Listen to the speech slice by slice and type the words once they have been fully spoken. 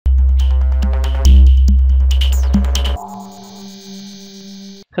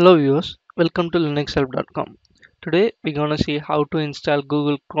Hello viewers, welcome to linuxhelp.com. Today we're gonna see how to install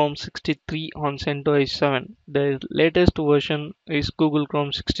Google Chrome 63 on CentOS 7. The latest version is Google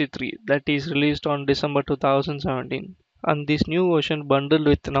Chrome 63 that is released on December 2017. And this new version bundled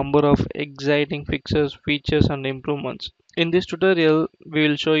with a number of exciting fixes, features and improvements. In this tutorial, we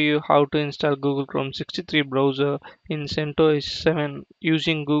will show you how to install Google Chrome 63 browser in CentOS 7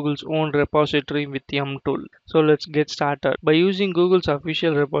 using Google's own repository with yum tool. So let's get started. By using Google's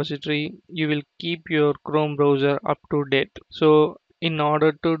official repository, you will keep your Chrome browser up to date. So in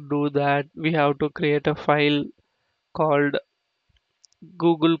order to do that, we have to create a file called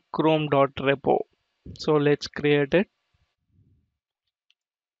google chrome.repo. So let's create it.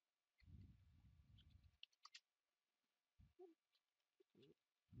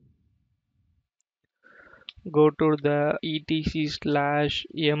 Go to the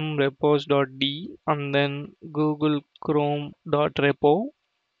etc/mrepos.d and then google chrome.repo.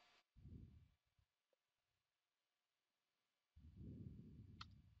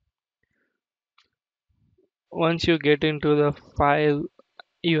 Once you get into the file,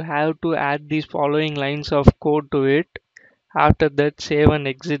 you have to add these following lines of code to it. After that, save and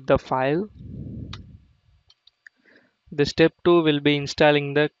exit the file. The step 2 will be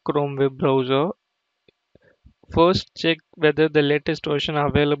installing the Chrome web browser. First, check whether the latest version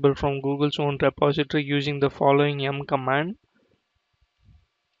available from Google's own repository using the following yum command.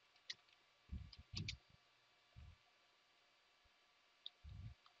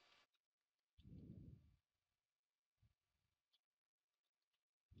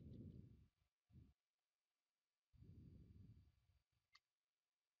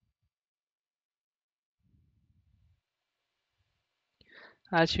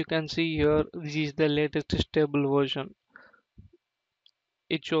 As you can see here, this is the latest stable version.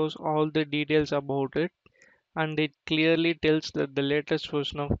 It shows all the details about it, and it clearly tells that the latest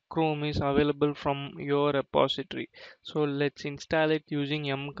version of Chrome is available from your repository. So let's install it using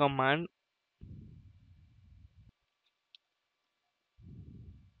yum command.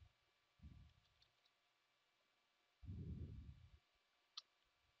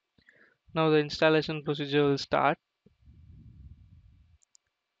 Now the installation procedure will start.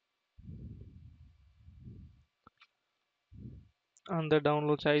 And the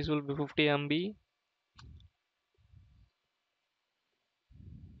download size will be 50 MB.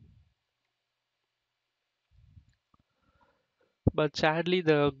 But sadly,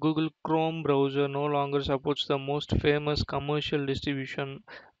 the Google Chrome browser no longer supports the most famous commercial distribution,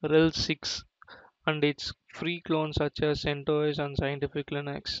 RHEL 6, and its free clones such as CentOS and Scientific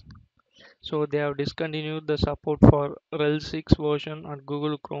Linux. So they have discontinued the support for RHEL 6 version on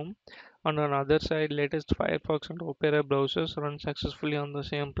Google Chrome. And on the other side, latest Firefox and Opera browsers run successfully on the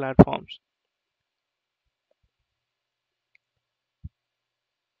same platforms.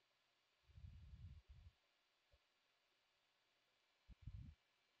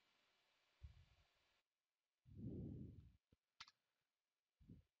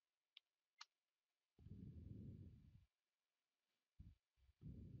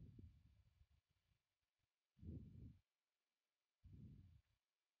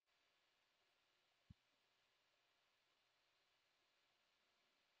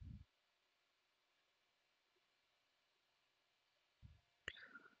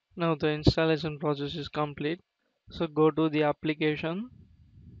 Now the installation process is complete. So go to the application,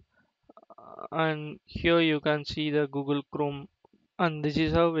 and here you can see the Google Chrome. And this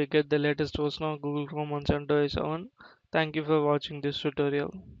is how we get the latest version of Google Chrome on CentOS 7. Thank you for watching this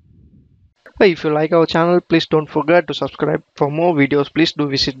tutorial. If you like our channel, please don't forget to subscribe. For more videos, please do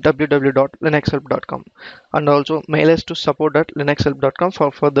visit www.linuxhelp.com and also mail us to support@linuxhelp.com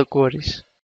for further queries.